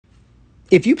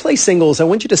If you play singles, I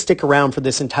want you to stick around for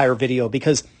this entire video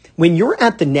because when you're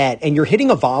at the net and you're hitting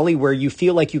a volley where you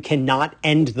feel like you cannot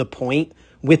end the point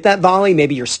with that volley,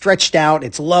 maybe you're stretched out,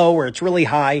 it's low or it's really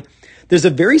high, there's a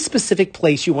very specific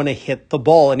place you want to hit the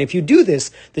ball. And if you do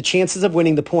this, the chances of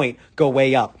winning the point go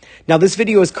way up. Now, this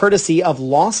video is courtesy of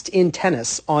Lost in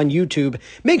Tennis on YouTube.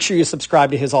 Make sure you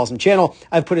subscribe to his awesome channel.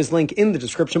 I've put his link in the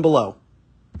description below.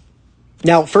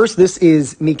 Now, first, this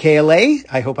is Michele.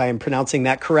 I hope I am pronouncing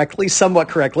that correctly, somewhat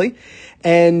correctly.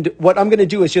 And what I'm going to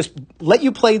do is just let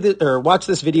you play or watch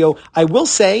this video. I will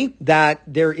say that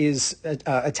there is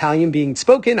Italian being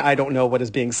spoken. I don't know what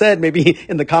is being said. Maybe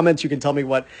in the comments you can tell me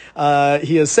what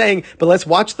he is saying. But let's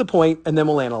watch the point and then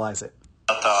we'll analyze it.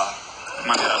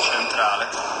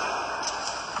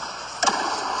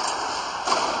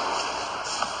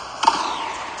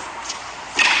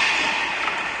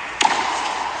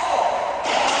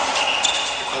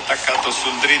 Attaccato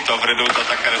sul dritto, avrei dovuto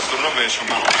attaccare sul rovescio,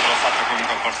 ma l'ho fatto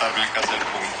comunque a portarmi a casa il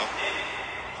punto.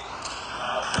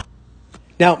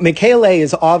 Now, Michele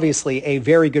is obviously a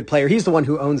very good player. He's the one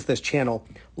who owns this channel,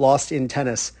 Lost in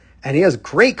Tennis. And he has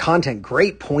great content,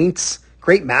 great points,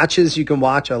 great matches you can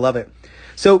watch. I love it.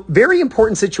 So, very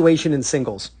important situation in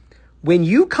singles. When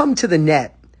you come to the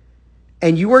net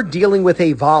and you are dealing with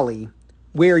a volley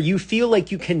where you feel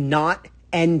like you cannot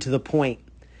end the point,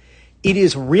 it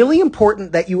is really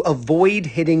important that you avoid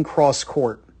hitting cross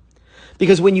court.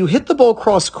 Because when you hit the ball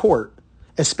cross court,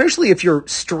 especially if you're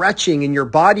stretching and your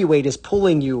body weight is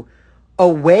pulling you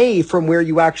away from where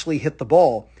you actually hit the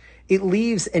ball, it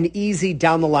leaves an easy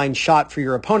down the line shot for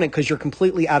your opponent because you're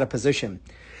completely out of position.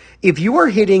 If you are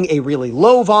hitting a really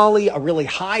low volley, a really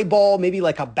high ball, maybe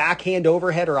like a backhand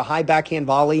overhead or a high backhand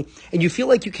volley, and you feel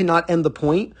like you cannot end the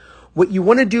point, what you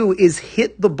want to do is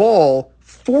hit the ball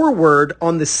forward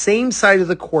on the same side of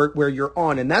the court where you're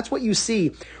on. And that's what you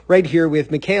see right here with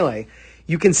Michele.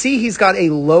 You can see he's got a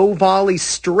low volley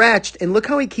stretched, and look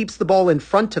how he keeps the ball in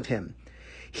front of him.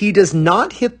 He does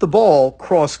not hit the ball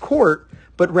cross court,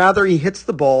 but rather he hits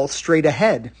the ball straight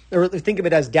ahead. Or think of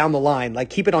it as down the line,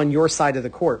 like keep it on your side of the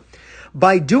court.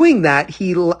 By doing that,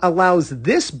 he allows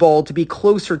this ball to be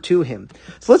closer to him.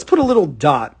 So let's put a little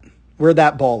dot where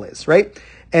that ball is, right?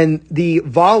 And the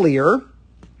volleyer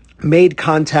made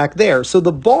contact there. So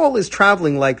the ball is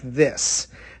traveling like this,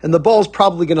 and the ball is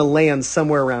probably going to land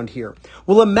somewhere around here.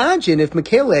 Well, imagine if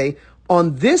Michele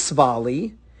on this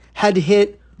volley had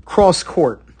hit cross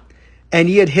court, and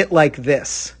he had hit like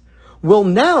this. Well,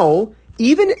 now,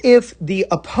 even if the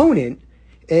opponent,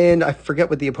 and I forget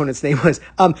what the opponent's name was,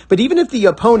 but even if the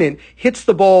opponent hits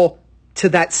the ball to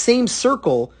that same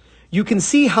circle, you can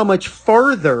see how much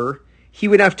farther he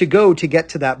would have to go to get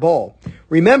to that ball.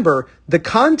 Remember, the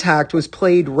contact was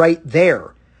played right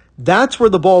there. That's where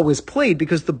the ball was played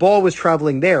because the ball was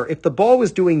traveling there. If the ball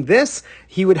was doing this,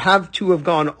 he would have to have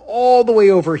gone all the way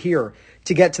over here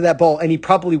to get to that ball, and he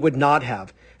probably would not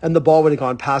have, and the ball would have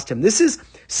gone past him. This is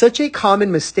such a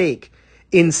common mistake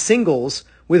in singles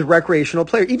with recreational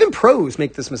players. Even pros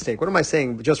make this mistake. What am I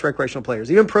saying? Just recreational players.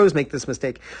 Even pros make this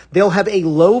mistake. They'll have a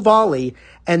low volley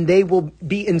and they will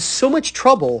be in so much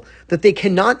trouble that they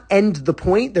cannot end the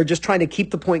point. They're just trying to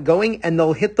keep the point going, and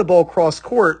they'll hit the ball cross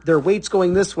court. Their weight's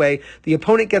going this way. The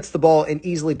opponent gets the ball and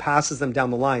easily passes them down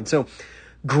the line. So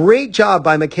great job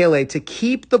by Michele to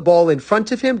keep the ball in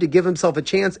front of him to give himself a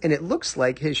chance. And it looks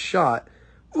like his shot,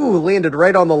 landed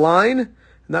right on the line. And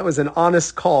that was an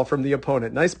honest call from the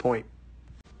opponent. Nice point.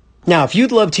 Now, if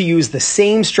you'd love to use the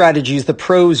same strategies the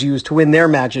pros use to win their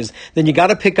matches, then you got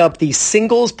to pick up the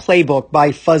Singles Playbook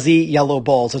by Fuzzy Yellow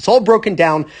Balls. It's all broken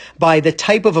down by the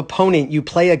type of opponent you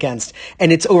play against,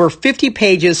 and it's over 50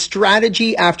 pages,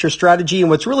 strategy after strategy. And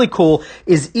what's really cool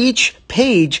is each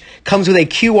page comes with a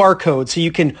QR code, so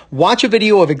you can watch a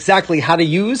video of exactly how to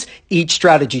use each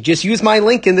strategy. Just use my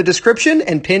link in the description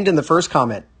and pinned in the first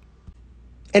comment.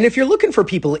 And if you're looking for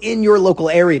people in your local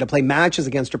area to play matches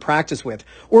against or practice with,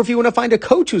 or if you want to find a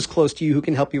coach who's close to you who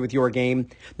can help you with your game,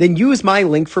 then use my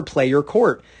link for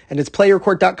PlayYourCourt. And it's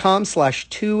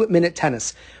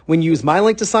playyourcourt.com/2minutetennis. When you use my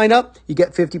link to sign up, you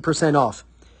get 50% off.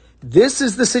 This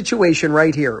is the situation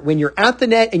right here. When you're at the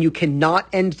net and you cannot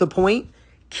end the point,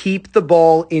 keep the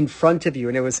ball in front of you.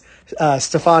 And it was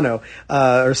Stefano,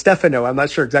 I'm not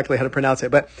sure exactly how to pronounce it,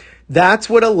 but that's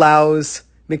what allows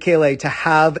Michele to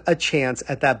have a chance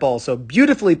at that ball. So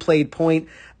beautifully played point.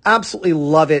 Absolutely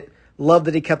love it. Love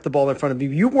that he kept the ball in front of you.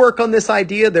 You work on this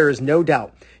idea, there is no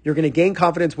doubt you're going to gain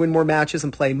confidence, win more matches,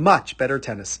 and play much better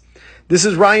tennis. This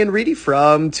is Ryan Reedy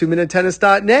from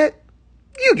 2minutetennis.net.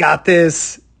 You got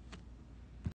this.